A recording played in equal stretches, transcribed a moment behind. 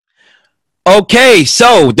Okay,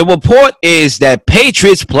 so the report is that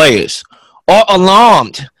Patriots players are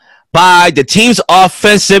alarmed by the team's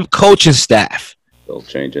offensive coaching staff. They'll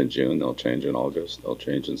change in June. They'll change in August. They'll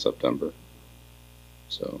change in September.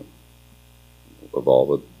 So we'll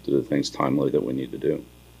evolve to the things timely that we need to do.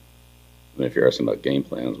 And if you're asking about game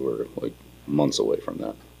plans, we're like months away from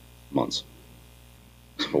that. Months.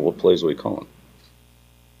 So what plays are we calling?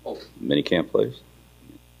 Oh, Mini camp plays?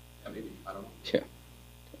 yeah, maybe. I don't know. Yeah.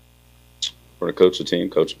 We're going to coach the team,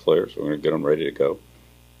 coach the players. We're going to get them ready to go.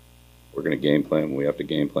 We're going to game plan when we have to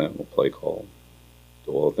game plan. We'll play call.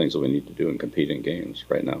 Do all the things that we need to do and compete in games.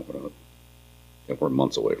 Right now, we're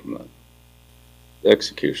months away from that. The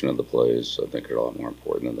execution of the plays, I think, are a lot more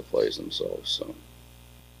important than the plays themselves. So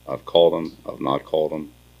I've called them. I've not called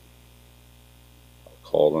them. I've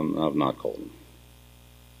called them. I've not called them.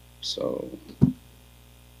 So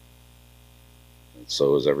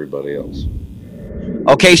is everybody else.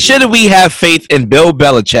 Okay, should we have faith in Bill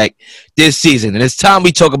Belichick this season? And it's time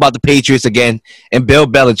we talk about the Patriots again and Bill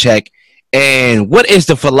Belichick. And what is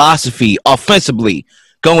the philosophy offensively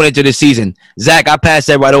going into the season? Zach, I pass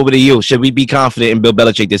that right over to you. Should we be confident in Bill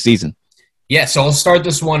Belichick this season? Yeah, so I'll start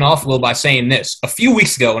this one off, Will, by saying this. A few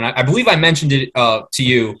weeks ago, and I believe I mentioned it to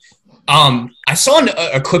you, I saw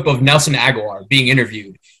a clip of Nelson Agholor being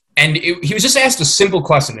interviewed, and he was just asked a simple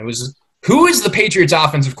question. It was, who is the Patriots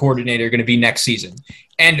offensive coordinator going to be next season?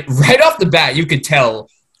 And right off the bat, you could tell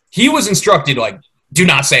he was instructed, like, do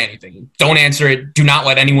not say anything. Don't answer it. Do not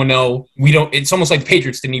let anyone know. It's almost like the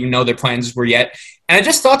Patriots didn't even know their plans were yet. And I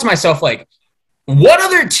just thought to myself, like, what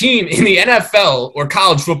other team in the NFL or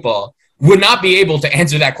college football would not be able to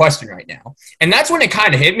answer that question right now? And that's when it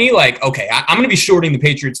kind of hit me, like, okay, I'm going to be shorting the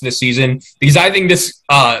Patriots this season because I think this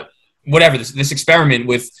experiment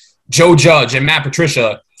with Joe Judge and Matt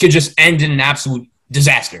Patricia could just end in an absolute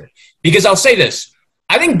disaster. Because I'll say this.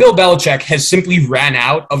 I think Bill Belichick has simply ran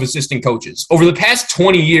out of assistant coaches. Over the past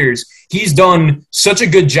 20 years, he's done such a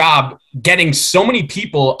good job getting so many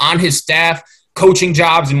people on his staff, coaching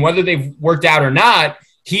jobs, and whether they've worked out or not,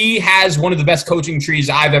 he has one of the best coaching trees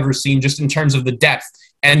I've ever seen just in terms of the depth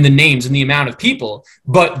and the names and the amount of people.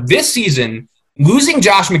 But this season, losing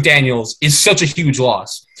Josh McDaniels is such a huge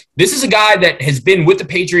loss. This is a guy that has been with the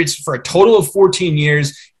Patriots for a total of 14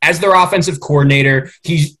 years as their offensive coordinator.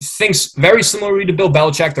 He thinks very similarly to Bill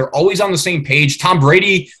Belichick. They're always on the same page. Tom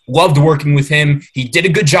Brady loved working with him. He did a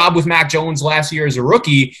good job with Mac Jones last year as a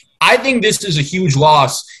rookie. I think this is a huge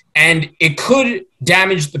loss, and it could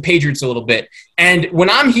damage the Patriots a little bit. And when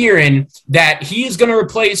I'm hearing that he is going to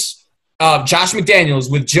replace Josh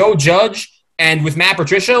McDaniels with Joe Judge and with Matt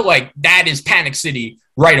Patricia, like, that is panic city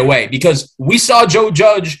right away, because we saw Joe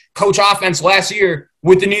Judge coach offense last year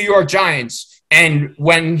with the New York Giants. And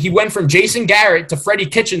when he went from Jason Garrett to Freddie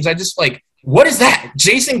Kitchens, I just like, what is that?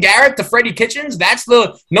 Jason Garrett to Freddie Kitchens? That's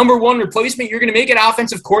the number one replacement you're going to make an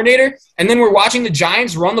offensive coordinator? And then we're watching the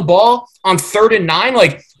Giants run the ball on 3rd and 9,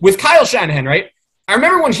 like with Kyle Shanahan, right? I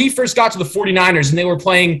remember when he first got to the 49ers and they were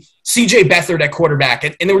playing C.J. Beathard at quarterback,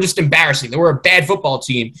 and they were just embarrassing. They were a bad football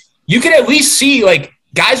team. You could at least see, like,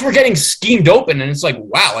 guys were getting schemed open, and it's like,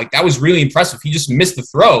 wow, like, that was really impressive. He just missed the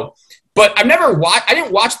throw. But I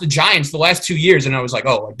didn't watch the Giants the last 2 years, and I was like,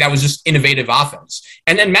 oh, like, that was just innovative offense.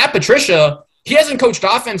 And then Matt Patricia, he hasn't coached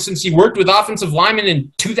offense since he worked with offensive linemen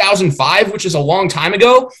in 2005, which is a long time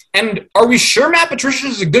ago. And are we sure Matt Patricia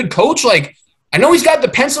is a good coach? Like, I know he's got the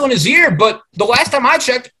pencil in his ear, but the last time I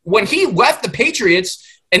checked, when he left the Patriots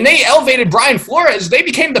and they elevated Brian Flores, they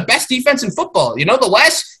became the best defense in football. You know, the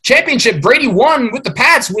last championship Brady won with the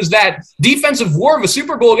Pats was that defensive war of a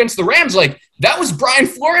Super Bowl against the Rams. Like, that was Brian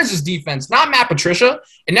Flores' defense, not Matt Patricia.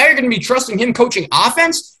 And now you're going to be trusting him coaching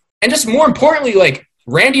offense? And just more importantly, like,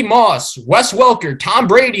 Randy Moss, Wes Welker, Tom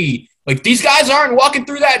Brady, like, these guys aren't walking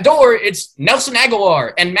through that door. It's Nelson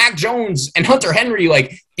Agholor and Mac Jones and Hunter Henry.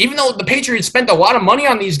 Like, even though the Patriots spent a lot of money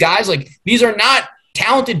on these guys, like, these are not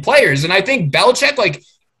talented players. And I think Belichick, like,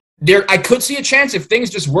 I could see a chance if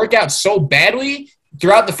things just work out so badly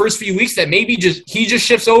throughout the first few weeks that maybe he just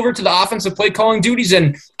shifts over to the offensive play calling duties,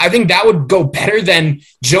 and I think that would go better than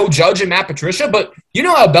Joe Judge and Matt Patricia. But you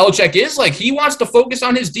know how Belichick is. Like, he wants to focus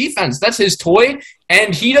on his defense. That's his toy,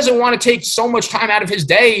 and he doesn't want to take so much time out of his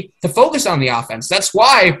day to focus on the offense. That's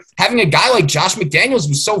why having a guy like Josh McDaniels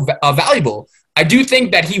was so valuable. I do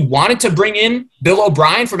think that he wanted to bring in Bill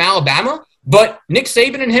O'Brien from Alabama, but Nick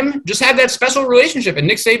Saban and him just had that special relationship, and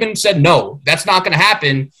Nick Saban said, no, that's not going to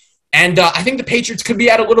happen. And I think the Patriots could be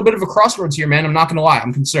at a little bit of a crossroads here, man. I'm not going to lie.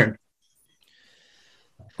 I'm concerned.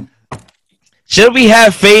 Should we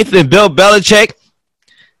have faith in Bill Belichick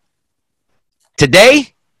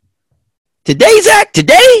today? Today, Zach?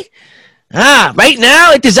 Today? Right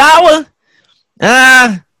now, at this hour?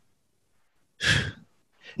 No,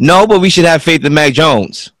 but we should have faith in Mac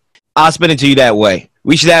Jones. I'll spin it to you that way.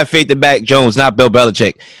 We should have faith in Mac Jones, not Bill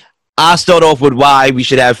Belichick. I'll start off with why we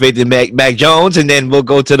should have faith in Mac Jones, and then we'll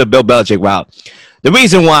go to the Bill Belichick route. The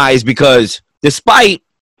reason why is because despite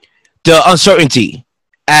the uncertainty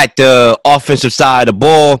at the offensive side of the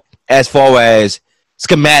ball as far as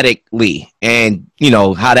schematically and,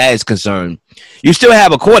 how that is concerned, you still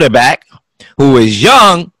have a quarterback who is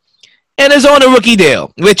young and is on a rookie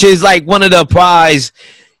deal, which is like one of the prize,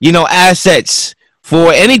 assets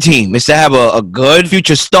for any team is to have a good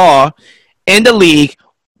future star in the league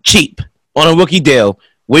cheap on a rookie deal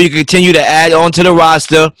where you continue to add on to the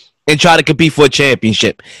roster and try to compete for a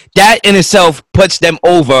championship. That in itself puts them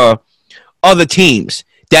over other teams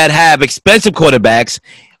that have expensive quarterbacks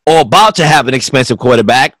or about to have an expensive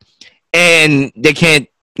quarterback and they can't,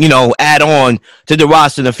 add on to the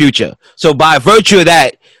roster in the future. So by virtue of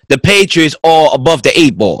that, the Patriots are above the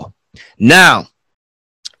 8 ball. Now,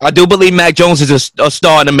 I do believe Mac Jones is a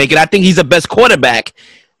star to make it. I think he's the best quarterback,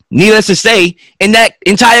 needless to say, in that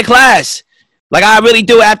entire class. Like, I really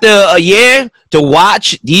do, after a year to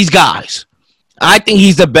watch these guys. I think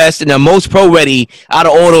he's the best and the most pro-ready out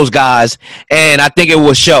of all those guys, and I think it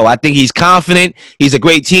will show. I think he's confident. He's a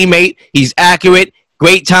great teammate. He's accurate,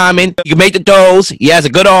 great timing. He can make the throws. He has a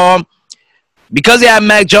good arm. Because they have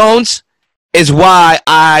Mac Jones is why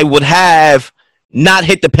I would have not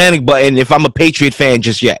hit the panic button if I'm a Patriot fan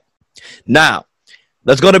just yet. Now,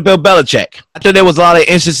 let's go to Bill Belichick. I thought there was a lot of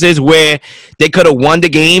instances where they could have won the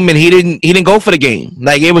game and he didn't go for the game.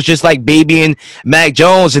 Like, it was just like babying Mac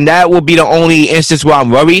Jones, and that will be the only instance where I'm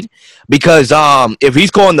worried because if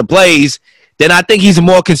he's calling the plays, then I think he's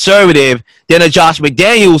more conservative than a Josh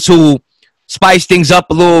McDaniels who spice things up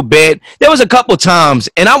a little bit. There was a couple times,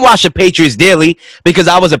 and I watched the Patriots daily because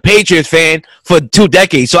I was a Patriots fan for 2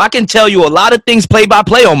 decades, so I can tell you a lot of things play by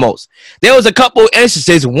play almost. There was a couple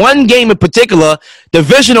instances, one game in particular,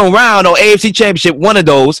 divisional round or AFC Championship, one of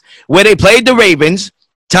those, where they played the Ravens.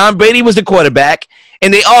 Tom Brady was the quarterback,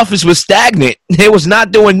 and the offense was stagnant. They was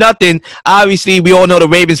not doing nothing. Obviously, we all know the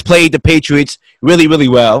Ravens played the Patriots really, really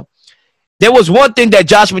well. There was one thing that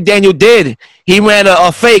Josh McDaniel did. He ran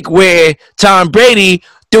a fake where Tom Brady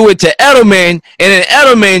threw it to Edelman, and then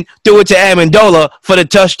Edelman threw it to Amendola for the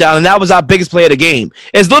touchdown, and that was our biggest play of the game.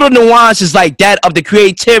 It's little nuances like that of the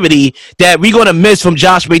creativity that we're going to miss from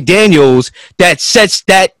Josh McDaniels that sets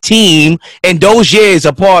that team and those years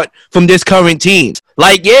apart from this current team.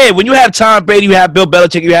 Like, yeah, when you have Tom Brady, you have Bill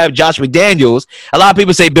Belichick, you have Josh McDaniels. A lot of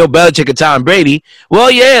people say Bill Belichick and Tom Brady. Well,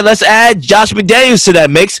 yeah, let's add Josh McDaniels to that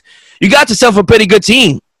mix. You got yourself a pretty good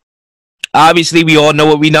team. Obviously, we all know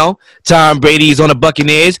what we know. Tom Brady is on the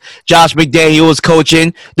Buccaneers. Josh McDaniels is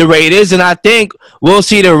coaching the Raiders. And I think we'll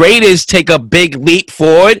see the Raiders take a big leap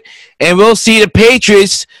forward. And we'll see the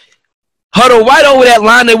Patriots huddle right over that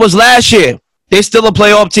line that was last year. They're still a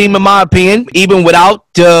playoff team, in my opinion, even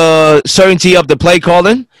without the certainty of the play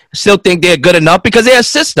calling. I still think they're good enough because they're a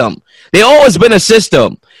system. They've always been a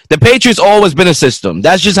system. The Patriots always been a system.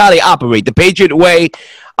 That's just how they operate. The Patriot way.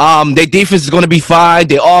 Their defense is going to be fine.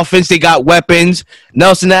 Their offense, they got weapons.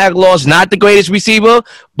 Nelson Aguilar is not the greatest receiver,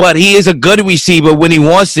 but he is a good receiver when he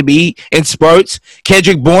wants to be in spurts.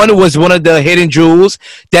 Kendrick Bourne was one of the hidden jewels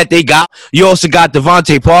that they got. You also got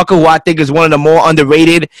Devontae Parker, who I think is one of the more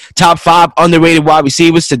underrated, top 5 underrated wide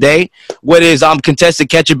receivers today, with his contested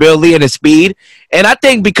catchability and his speed. And I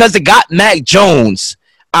think because they got Mac Jones,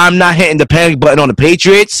 I'm not hitting the panic button on the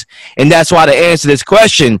Patriots, and that's why to answer this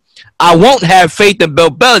question, I won't have faith in Bill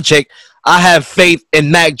Belichick. I have faith in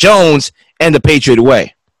Mac Jones and the Patriot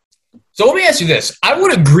way. So let me ask you this. I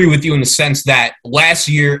would agree with you in the sense that last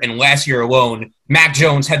year and last year alone, Mac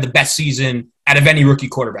Jones had the best season out of any rookie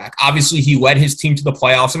quarterback. Obviously, he led his team to the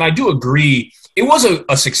playoffs, and I do agree it was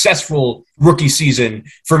a successful rookie season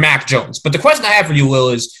for Mac Jones. But the question I have for you, Will,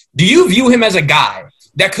 is do you view him as a guy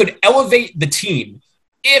that could elevate the team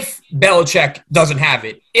if Belichick doesn't have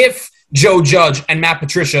it, if Joe Judge and Matt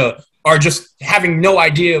Patricia are just having no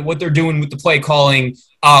idea what they're doing with the play calling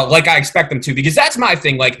like I expect them to? Because that's my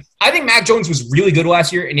thing. Like, I think Mac Jones was really good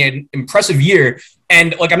last year, and he had an impressive year.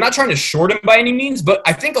 And, like, I'm not trying to short him by any means, but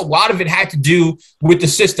I think a lot of it had to do with the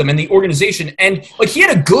system and the organization. And, like, he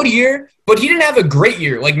had a good year, but he didn't have a great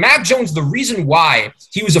year. Like, Mac Jones, the reason why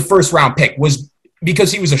he was a first-round pick was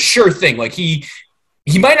because he was a sure thing. Like, he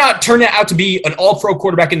might not turn out to be an all-pro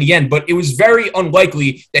quarterback in the end, but it was very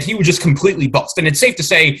unlikely that he would just completely bust. And it's safe to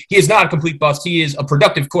say he is not a complete bust. He is a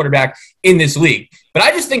productive quarterback in this league. But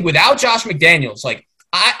I just think without Josh McDaniels, like,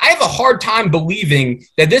 I have a hard time believing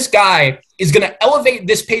that this guy is going to elevate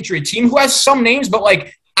this Patriot team who has some names, but,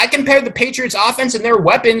 like, I compare the Patriots offense and their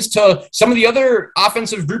weapons to some of the other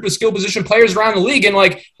offensive group of skill position players around the league. And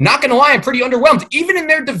like, not going to lie, I'm pretty underwhelmed, even in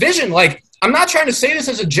their division. Like, I'm not trying to say this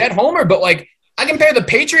as a Jet homer, but like, I compare the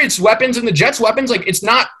Patriots weapons and the Jets weapons. Like, it's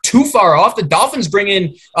not too far off. The Dolphins bring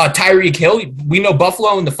in Tyreek Hill. We know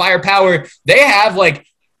Buffalo and the firepower they have. Like,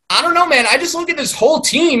 I don't know, man. I just look at this whole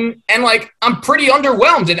team and like, I'm pretty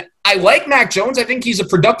underwhelmed. And I like Mac Jones. I think he's a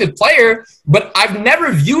productive player, but I've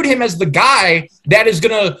never viewed him as the guy that is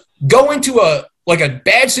going to go into a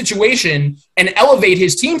bad situation and elevate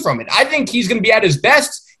his team from it. I think he's going to be at his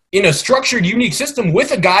best in a structured, unique system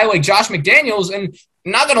with a guy like Josh McDaniels. And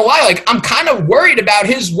not going to lie, like, I'm kind of worried about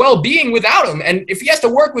his well-being without him. And if he has to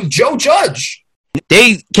work with Joe Judge.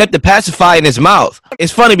 They kept the pacifier in his mouth.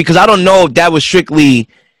 It's funny because I don't know if that was strictly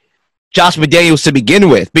Josh McDaniels to begin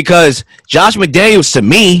with, because Josh McDaniels, to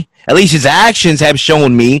me, at least his actions have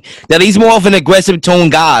shown me that he's more of an aggressive tone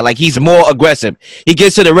guy. Like, he's more aggressive. He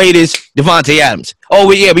gets to the Raiders, Devontae Adams.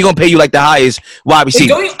 Oh, yeah, we're going to pay you like the highest wide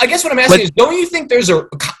receiver. I guess what I'm asking is, don't you think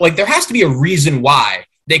there has to be a reason why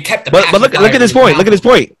they kept the But look at this point. Look at this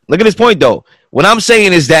point. Look at this point, though. What I'm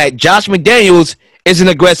saying is that Josh McDaniels is an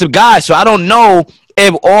aggressive guy, so I don't know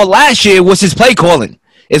if all last year was his play calling,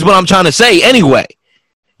 is what I'm trying to say anyway.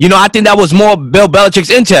 You know, I think that was more Bill Belichick's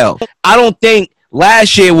intel. I don't think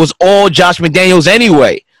last year was all Josh McDaniels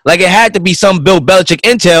anyway. Like, it had to be some Bill Belichick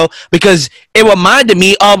intel, because it reminded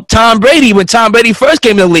me of Tom Brady when Tom Brady first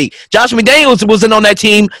came to the league. Josh McDaniels wasn't on that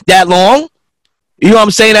team that long. You know what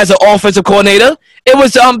I'm saying? As an offensive coordinator, it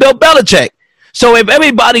was Bill Belichick. So if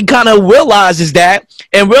everybody kind of realizes that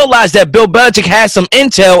and realize that Bill Belichick had some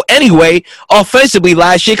intel anyway offensively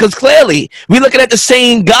last year, because clearly we're looking at the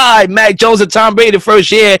same guy, Mac Jones and Tom Brady, the first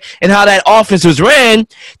year, and how that offense was ran,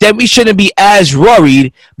 that we shouldn't be as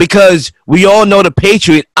worried, because we all know the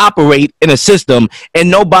Patriots operate in a system and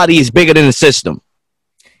nobody is bigger than the system.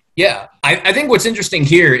 Yeah, I think what's interesting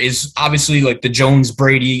here is obviously like the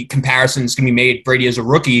Jones-Brady comparisons can be made. Brady as a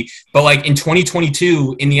rookie, but like in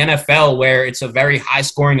 2022 in the NFL, where it's a very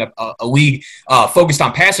high-scoring a league focused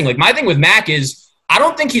on passing, like my thing with Mac is I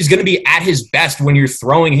don't think he's going to be at his best when you're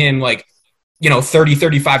throwing him like, 30,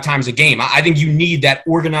 35 times a game. I think you need that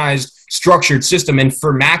organized, structured system. And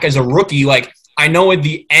for Mac as a rookie, like, I know at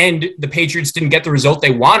the end the Patriots didn't get the result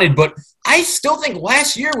they wanted, but I still think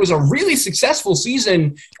last year was a really successful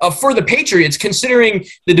season for the Patriots, considering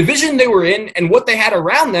the division they were in and what they had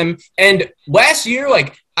around them. And last year,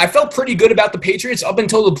 like, I felt pretty good about the Patriots up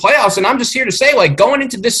until the playoffs. And I'm just here to say, like, going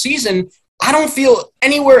into this season, I don't feel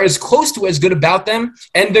anywhere as close to as good about them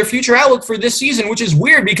and their future outlook for this season, which is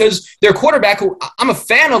weird because their quarterback, who I'm a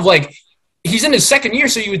fan of, like, he's in his second year,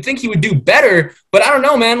 so you would think he would do better. But I don't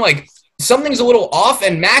know, man. Like, something's a little off,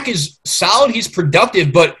 and Mac is solid. He's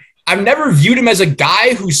productive, but I've never viewed him as a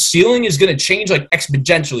guy whose ceiling is going to change like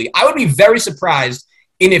exponentially. I would be very surprised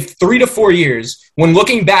in 3 to 4 years, when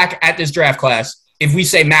looking back at this draft class, if we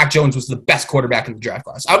say Mac Jones was the best quarterback in the draft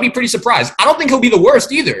class. I would be pretty surprised. I don't think he'll be the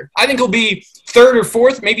worst either. I think he'll be third or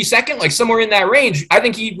fourth, maybe second, like somewhere in that range. I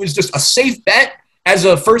think he was just a safe bet as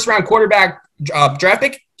a first-round quarterback draft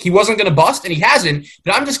pick. He wasn't going to bust, and he hasn't.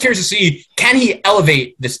 But I'm just curious to see, can he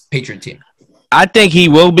elevate this Patriot team? I think he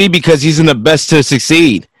will be, because he's in the best to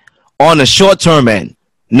succeed on the short-term end.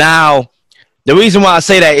 Now, the reason why I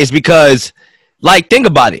say that is because, like, think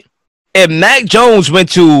about it. If Mac Jones went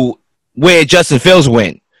to where Justin Fields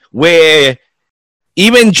went, where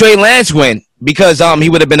even Trey Lance went, because he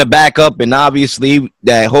would have been a backup, and obviously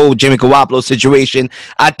that whole Jimmy Garoppolo situation,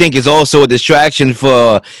 I think, is also a distraction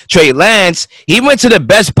for Trey Lance. He went to the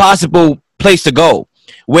best possible place to go,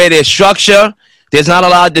 where there's structure, there's not a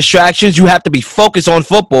lot of distractions. You have to be focused on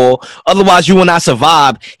football, otherwise you will not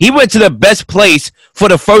survive. He went to the best place for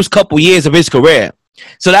the first couple years of his career.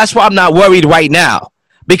 So that's why I'm not worried right now,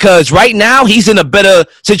 because right now he's in a better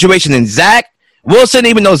situation than Zach Wilson,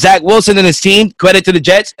 even though Zach Wilson and his team, credit to the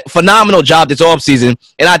Jets, phenomenal job this offseason.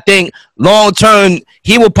 And I think long-term,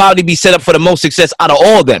 he will probably be set up for the most success out of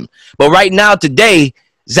all of them. But right now, today,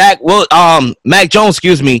 Mac Jones,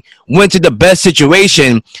 went to the best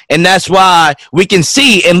situation. And that's why we can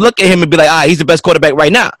see and look at him and be like, he's the best quarterback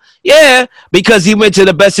right now. Yeah, because he went to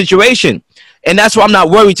the best situation. And that's why I'm not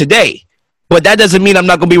worried today. But that doesn't mean I'm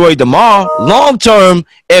not going to be worried tomorrow. Long term,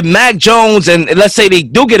 if Mac Jones, and let's say they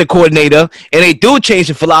do get a coordinator and they do change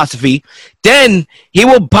the philosophy, then he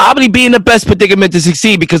will probably be in the best predicament to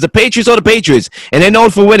succeed, because the Patriots are the Patriots, and they're known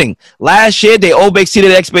for winning. Last year, they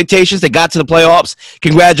over-exceeded expectations. They got to the playoffs.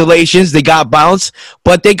 Congratulations. They got bounced,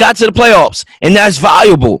 but they got to the playoffs, and that's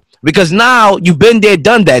valuable. Because now you've been there,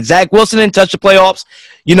 done that. Zach Wilson didn't touch the playoffs.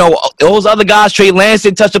 You know, those other guys, Trey Lance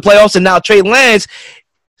didn't touch the playoffs, and now Trey Lance,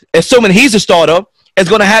 assuming he's a starter, is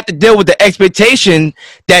going to have to deal with the expectation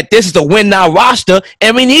that this is a win now roster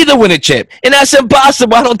and we need to win a chip. And that's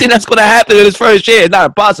impossible. I don't think that's going to happen in his first year. It's not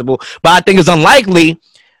impossible, but I think it's unlikely.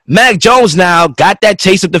 Mac Jones now got that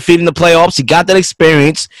taste of defeat in the playoffs. He got that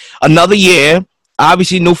experience. Another year.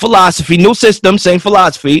 Obviously, new philosophy, new system, same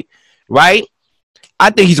philosophy, right?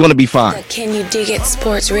 I think he's going to be fine. The Can You Dig It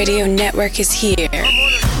Sports Radio Network is here.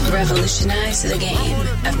 Revolutionize the game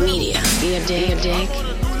of media. Be a dig.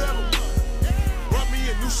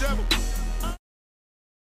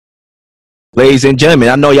 Ladies and gentlemen,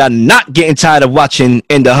 I know y'all not getting tired of watching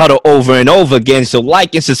In the Huddle over and over again, so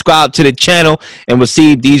like and subscribe to the channel and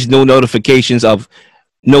receive these new notifications of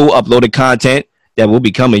new uploaded content that will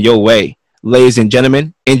be coming your way. Ladies and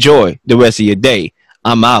gentlemen, enjoy the rest of your day.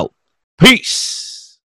 I'm out. Peace.